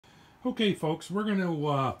Okay, folks, we're going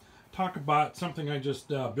to talk about something I just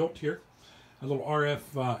built here, a little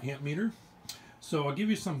RF amp meter. So I'll give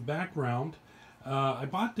you some background. I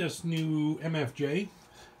bought this new MFJ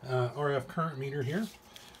RF Current Meter here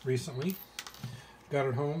recently. Got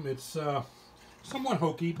it home. It's somewhat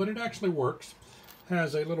hokey, but it actually works.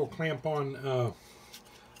 Has a little clamp-on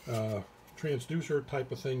transducer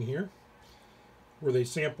type of thing here, where they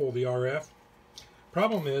sample the RF.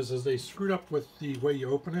 Problem is they screwed up with the way you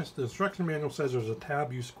open this. The instruction manual says there's a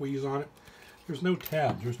tab you squeeze on it. There's no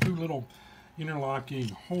tab. There's two little interlocking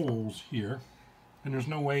holes here, and there's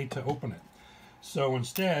no way to open it. So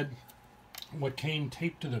instead, what came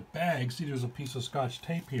taped to the bag, see there's a piece of Scotch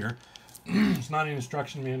tape here. It's not an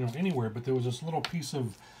instruction manual anywhere, but there was this little piece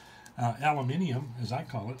of aluminium, as I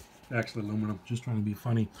call it. Actually aluminum, just trying to be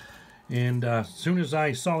funny. And as soon as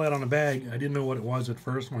I saw that on the bag, I didn't know what it was at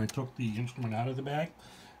first when I took the instrument out of the bag,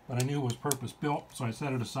 but I knew it was purpose-built, so I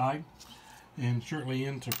set it aside. And shortly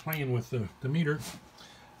into playing with the meter,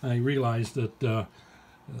 I realized that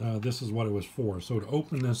this is what it was for. So to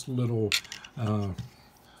open this little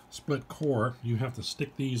split core, you have to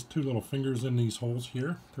stick these two little fingers in these holes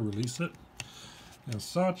here to release it, as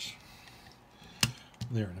such.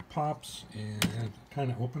 There, and it pops and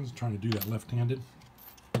kind of opens. Trying to do that left-handed.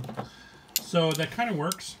 So that kind of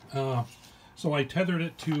works. So I tethered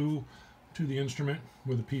it to the instrument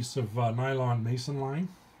with a piece of nylon mason line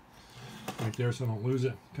right there, so I don't lose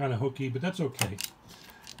it. Kind of hokey, but that's okay.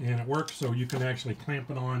 And it works, so you can actually clamp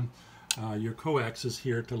it on your coaxes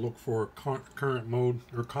here to look for current mode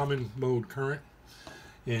or common mode current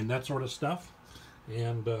and that sort of stuff.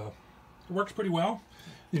 And it works pretty well.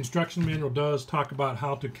 The instruction manual does talk about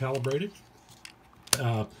how to calibrate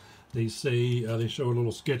it. They say, they show a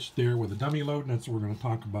little sketch there with a dummy load, and that's what we're going to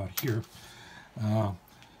talk about here. And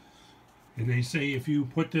they say if you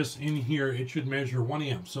put this in here, it should measure 1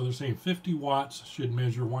 amp. So they're saying 50 watts should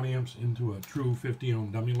measure 1 amp into a true 50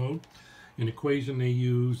 ohm dummy load. An equation they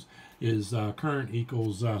use is current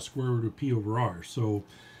equals square root of P over R. So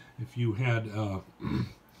if you had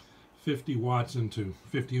 50 watts into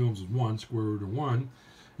 50 ohms is 1, square root of 1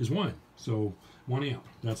 is 1. So 1 amp,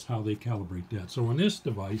 that's how they calibrate that. So on this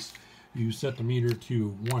device, you set the meter to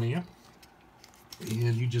 1 amp,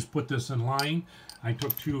 and you just put this in line. I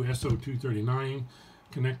took two SO239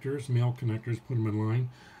 connectors, male connectors, put them in line.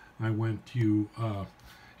 I went to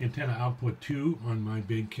antenna output 2 on my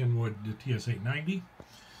big Kenwood TS890,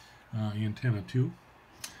 antenna 2.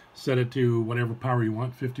 Set it to whatever power you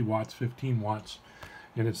want, 50 watts, 15 watts,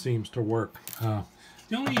 and it seems to work.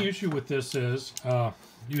 The only issue with this is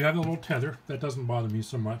you have a little tether. That doesn't bother me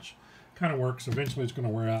so much. Kind of works. Eventually it's going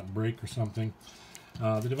to wear out and break or something.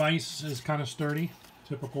 The device is kind of sturdy.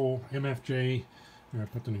 Typical MFJ. Here, I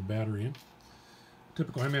put the new battery in.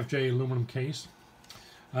 Typical MFJ aluminum case.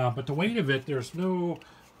 But the weight of it, there's no...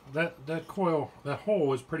 That coil, that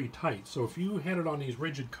hole is pretty tight. So if you had it on these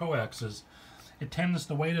rigid coaxes, it tends,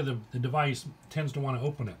 the weight of the device tends to want to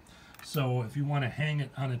open it. So if you want to hang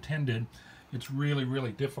it unattended, it's really,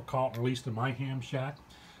 really difficult, at least in my ham shack,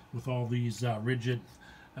 with all these rigid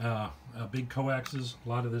big coaxes. A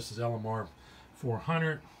lot of this is LMR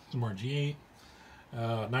 400, some RG8,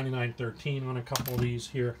 9913 on a couple of these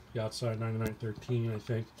here. The outside 9913, I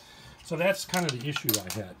think. So that's kind of the issue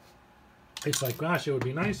I had. It's like, gosh, it would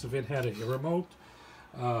be nice if it had a remote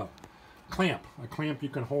clamp. A clamp you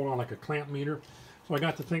can hold on, like a clamp meter. So I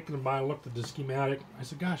got to thinking about it, I looked at the schematic. I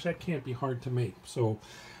said, gosh, that can't be hard to make. So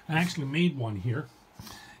I actually made one here,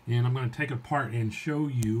 and I'm going to take it apart and show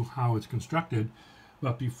you how it's constructed.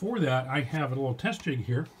 But before that, I have a little test jig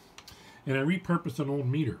here, and I repurposed an old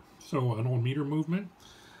meter. So an old meter movement.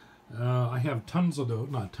 I have tons of those,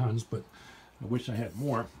 not tons, but I wish I had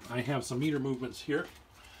more. I have some meter movements here.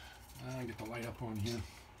 Get the light up on here.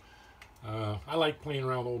 I like playing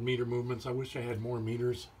around with old meter movements. I wish I had more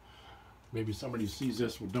meters. Maybe somebody sees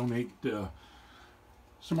this will donate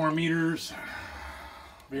some more meters,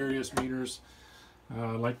 various meters.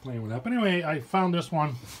 I like playing with that. But anyway, I found this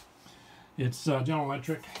one. It's General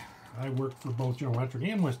Electric. I worked for both General Electric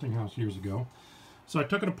and Westinghouse years ago. So I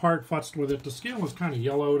took it apart, futzed with it. The scale was kind of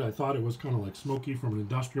yellowed. I thought it was kind of like smoky from an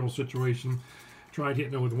industrial situation. Tried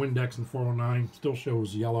hitting it with Windex and 409. Still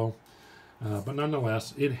shows yellow. But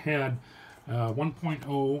nonetheless, it had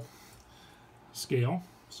 1.0 scale.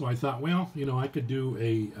 So I thought, well, you know, I could do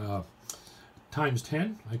a times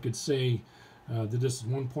 10. I could say that this is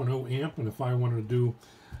 1.0 amp, and if I wanted to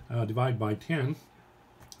do divide by 10,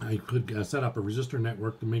 I could set up a resistor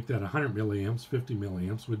network to make that 100 milliamps, 50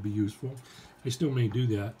 milliamps would be useful. I still may do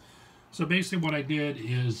that. So basically what I did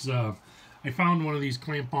is I found one of these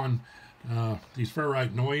clamp-on, these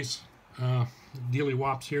ferrite noise dealy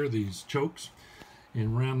wops here, these chokes,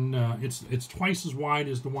 and run. It's twice as wide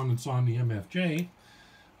as the one that's on the MFJ.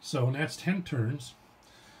 So, and that's 10 turns.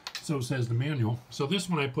 So says the manual. So this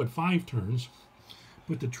one I put 5 turns.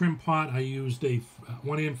 With the trim pot, I used a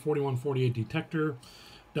 1N4148 detector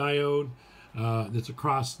diode that's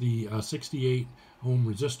across the 68 ohm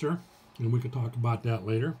resistor, and we could talk about that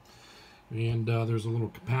later. And there's a little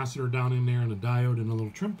capacitor down in there, and a diode, and a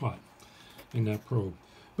little trim pot in that probe.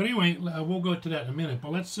 But anyway, we'll go to that in a minute.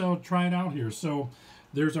 But let's try it out here. So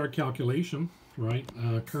there's our calculation, right?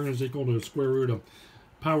 Current is equal to the square root of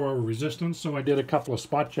power over resistance. So I did a couple of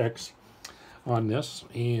spot checks on this,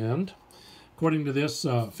 and according to this,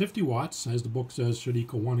 50 watts, as the book says, should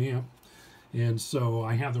equal 1 amp. And so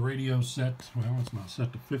I have the radio set, well, it's not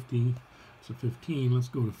set to 50, it's a 15. Let's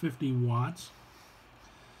go to 50 watts.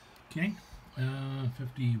 Okay,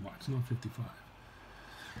 50 watts, not 55.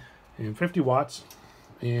 And 50 watts,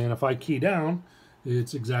 and if I key down,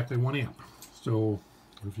 it's exactly 1 amp. So,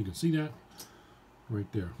 if you can see that,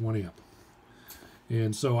 right there, 1 amp.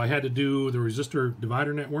 And so I had to do the resistor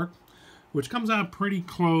divider network, which comes out pretty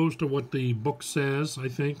close to what the book says, I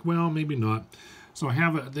think. Well, maybe not. So I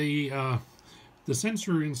have the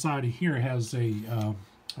sensor inside of here has a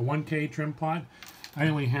 1K trim pot. I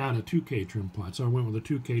only had a 2K trim pot, so I went with a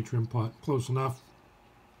 2K trim pot, close enough.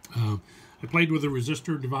 I played with the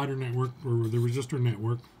resistor divider network, or the resistor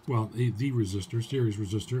network, well, the resistor, series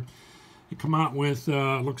resistor. It come out with,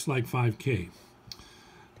 looks like 5K,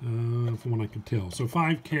 from what I can tell. So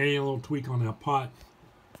 5K, a little tweak on that pot,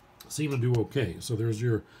 seemed to do okay. So there's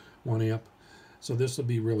your 1 amp. So this will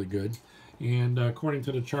be really good. And according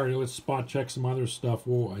to the chart, let's spot check some other stuff.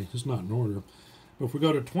 Well, it's not in order. But if we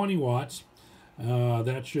go to 20 watts,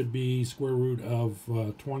 that should be square root of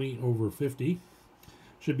 20 over 50.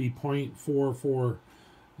 Should be 0.44 or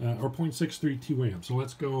 0.632 amps. So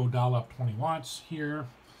let's go dial up 20 watts here,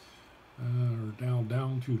 or dial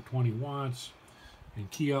down to 20 watts and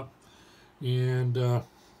key up. And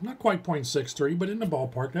not quite 0.63, but in the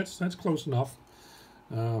ballpark. That's close enough.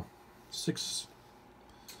 6.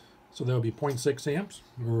 So that'll be 0.6 amps,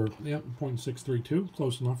 or yeah, 0.632,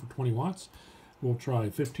 close enough for 20 watts. We'll try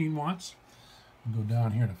 15 watts. We'll go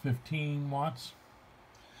down here to 15 watts.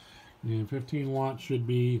 And 15 watts should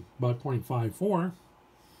be about 0.54.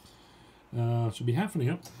 Should be half an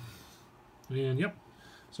amp. And yep,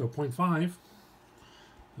 so 0.5,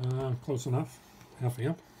 close enough, half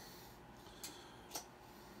amp.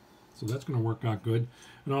 So that's going to work out good.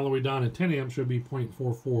 And all the way down to 10 amps should be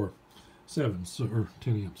 0.447, so, or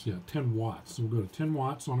 10 amps, yeah, 10 watts. So we'll go to 10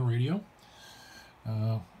 watts on the radio.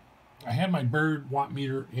 I had my Bird watt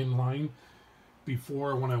meter in line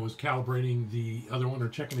before when I was calibrating the other one, or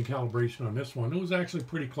checking the calibration on this one. It was actually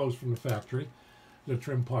pretty close from the factory, the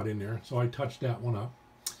trim pot in there. So I touched that one up,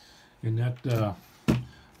 and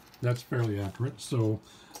that's fairly accurate. So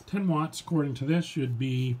 10 watts, according to this, should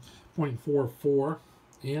be 0.44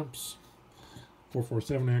 amps,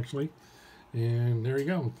 447 actually. And there you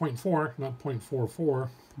go, 0.4, not 0.44,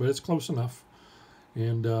 but it's close enough.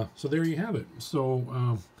 And so there you have it.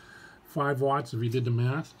 So 5 watts if you did the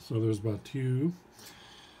math. So there's about 2.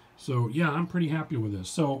 So yeah, I'm pretty happy with this.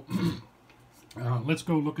 So let's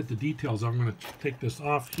go look at the details. I'm going to take this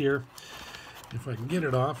off here. If I can get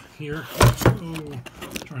it off here. Oh,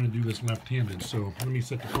 trying to do this left-handed. So let me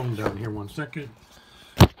set the phone down here 1 second.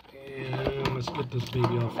 And let's get this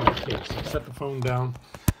baby off the case. So set the phone down.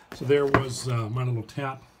 So there was my little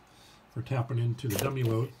tap for tapping into the dummy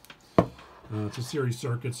load. It's a series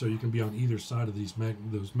circuit, so you can be on either side of these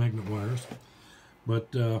those magnet wires.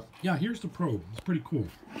 But yeah, here's the probe. It's pretty cool.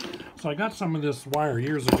 So I got some of this wire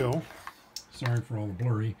years ago. Sorry for all the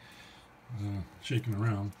blurry shaking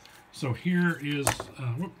around. So here is,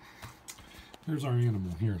 here's our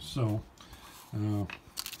animal here. So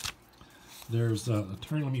there's a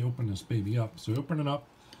turn. Let me open this baby up. So open it up.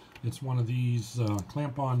 It's one of these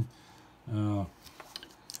clamp-on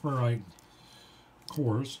ferrite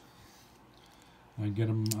cores. I got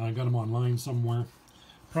them online somewhere.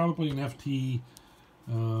 Probably an FT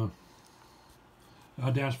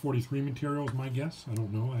 -43 material is my guess. I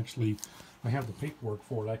don't know. Actually, I have the paperwork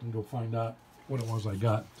for it. I can go find out what it was I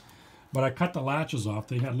got. But I cut the latches off.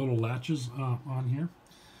 They had little latches on here.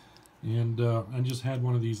 And I just had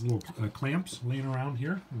one of these little clamps laying around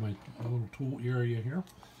here in my little tool area here.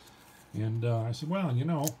 And I said, well, you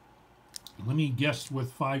know, let me guess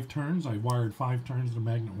with 5 turns. I wired 5 turns of the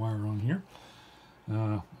magnet wire on here.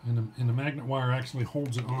 And the magnet wire actually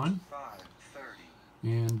holds it on.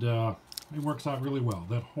 And it works out really well.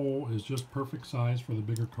 That hole is just perfect size for the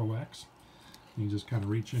bigger coax. You just kind of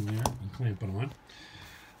reach in there and clamp it on.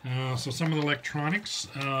 So some of the electronics,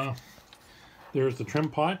 There's the trim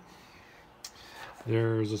pot.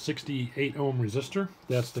 There's a 68 ohm resistor.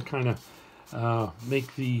 That's to kind of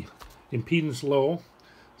make the impedance low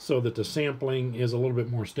so that the sampling is a little bit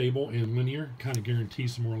more stable and linear. Kind of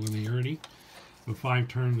guarantees some more linearity. The 5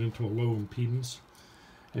 turns into a low impedance.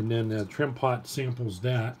 And then the trim pot samples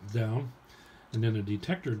that down. And then a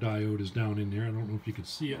detector diode is down in there. I don't know if you can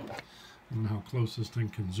see it. I don't know how close this thing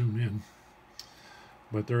can zoom in.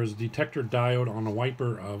 But there is a detector diode on the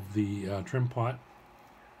wiper of the trim pot.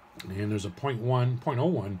 And there's a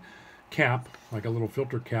 0.01 cap, like a little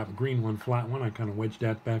filter cap, green one, flat one. I kind of wedged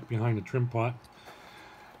that back behind the trim pot.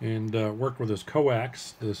 And worked with this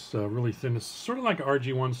coax, this really thin, it's sort of like an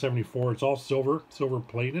RG-174. It's all silver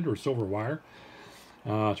plated or silver wire.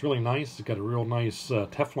 It's really nice. It's got a real nice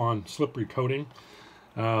Teflon slippery coating.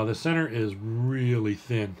 The center is really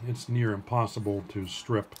thin. It's near impossible to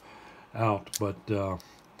strip out, but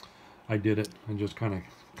I did it and just kind of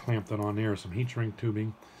clamped it on there. Some heat shrink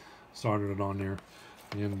tubing, soldered it on there,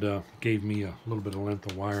 and gave me a little bit of length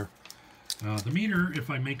of wire. The meter, if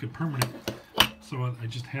I make it permanent, so I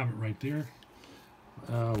just have it right there,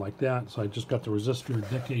 like that. So I just got the resistor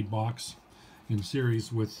decade box in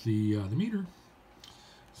series with the meter.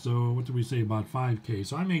 So what do we say about 5K?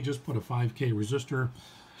 So I may just put a 5K resistor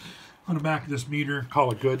on the back of this meter, call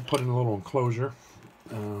it good, put in a little enclosure.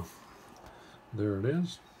 There it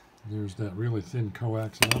is. There's that really thin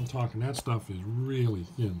coax, and I'm talking that stuff is really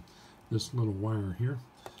thin, this little wire here.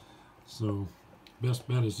 So best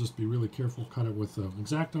bet is just be really careful, cut it with an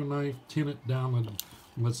X-Acto knife, tin it down, and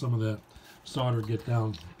let some of that solder get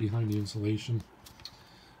down behind the insulation.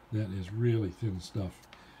 That is really thin stuff.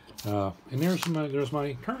 And there's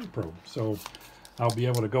my current probe. So I'll be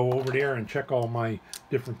able to go over there and check all my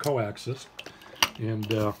different coaxes. And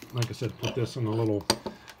like I said, put this in a little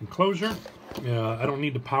enclosure. I don't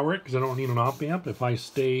need to power it because I don't need an op amp. If I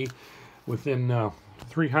stay within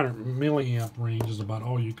 300 milliamp range is about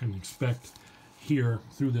all you can expect here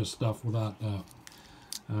through this stuff without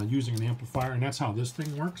using an amplifier. And that's how this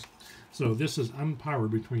thing works. So this is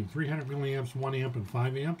unpowered between 300 milliamps, 1 amp, and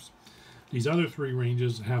 5 amps. These other 3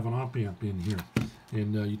 ranges have an op amp in here,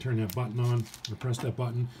 and you turn that button on, you press that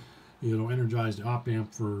button, it'll energize the op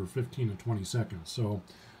amp for 15 to 20 seconds. So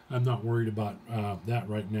I'm not worried about that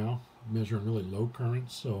right now. I'm measuring really low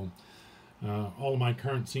currents, so all of my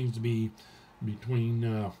current seems to be between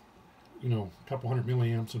a couple hundred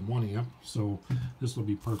milliamps and 1 amp. So this will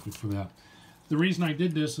be perfect for that. The reason I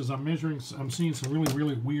did this is I'm seeing some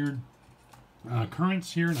really weird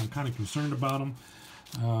currents here, and I'm kind of concerned about them.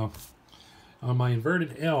 On my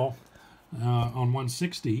inverted L on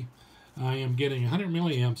 160, I am getting 100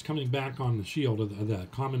 milliamps coming back on the shield of the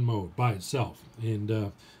common mode by itself. And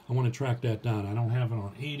I want to track that down. I don't have it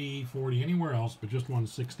on 80, 40, anywhere else, but just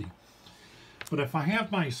 160. But if I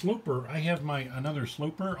have my sloper, I have another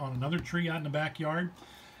sloper on another tree out in the backyard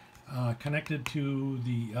connected to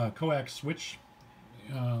the coax switch,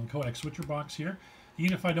 coax switcher box here.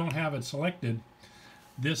 Even if I don't have it selected,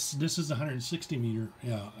 this is a 160 meter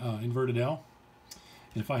inverted L.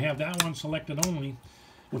 If I have that one selected only,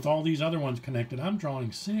 with all these other ones connected, I'm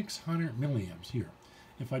drawing 600 milliamps here.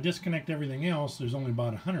 If I disconnect everything else, there's only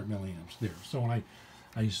about 100 milliamps there. So when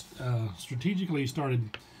I strategically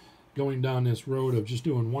started going down this road of just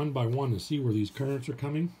doing one by one to see where these currents are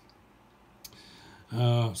coming.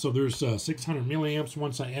 So there's 600 milliamps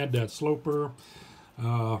once I add that sloper.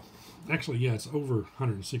 Actually, yeah, it's over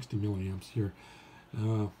 160 milliamps here.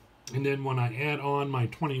 And then when I add on my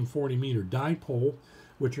 20 and 40 meter dipole,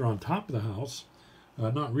 which are on top of the house,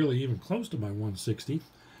 not really even close to my 160,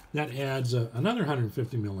 that adds another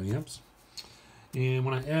 150 milliamps. And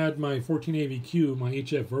when I add my 14 AVQ, my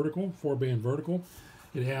HF vertical, 4-band vertical,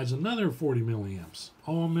 it adds another 40 milliamps,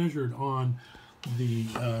 all measured on the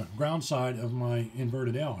ground side of my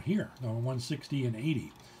inverted L here, 160 and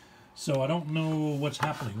 80. So I don't know what's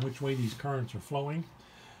happening, which way these currents are flowing,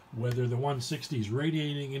 whether the 160 is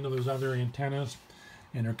radiating into those other antennas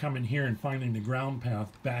and they're coming here and finding the ground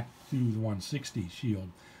path back through the 160 shield.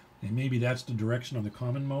 And maybe that's the direction of the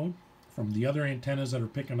common mode from the other antennas that are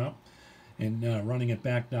picking up and running it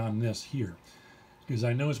back down this here. Because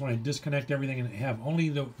I notice when I disconnect everything and have only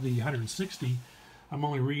the 160, I'm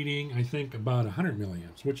only reading, I think, about 100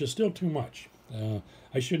 milliamps, which is still too much.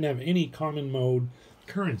 I shouldn't have any common mode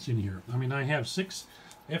currents in here. I mean, I have 6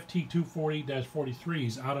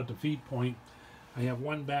 FT240-43s out at the feed point. I have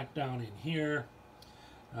one back down in here.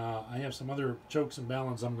 I have some other chokes and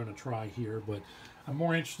ballads I'm going to try here, but I'm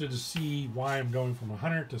more interested to see why I'm going from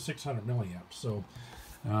 100 to 600 milliamps. So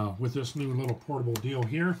with this new little portable deal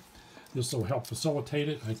here, this will help facilitate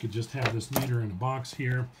it. I could just have this meter in a box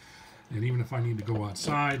here, And even if I need to go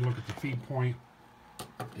outside, look at the feed point,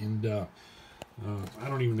 and I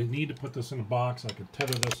don't even need to put this in a box. I could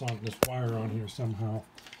tether this wire on here somehow,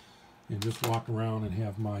 and just walk around and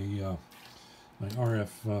have my my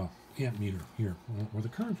RF amp meter here with a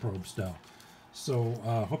current probe style. So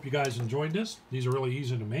hope you guys enjoyed this. These are really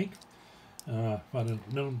easy to make. If I'd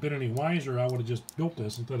have been any wiser, I would have just built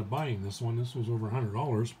this instead of buying this one. This was over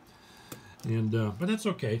 $100, and but that's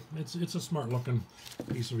okay. It's a smart looking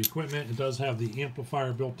piece of equipment. It does have the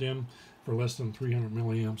amplifier built in for less than 300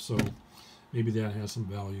 milliamps, so maybe that has some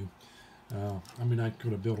value. I mean, I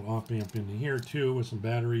could have built an op amp into here too with some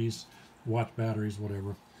batteries, watch batteries,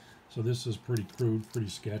 whatever. So this is pretty crude, pretty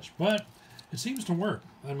sketch, but it seems to work.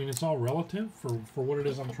 I mean, it's all relative for what it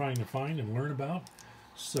is I'm trying to find and learn about.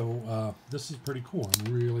 So this is pretty cool.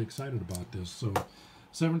 I'm really excited about this. So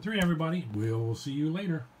 7-3, everybody. We'll see you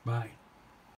later. Bye.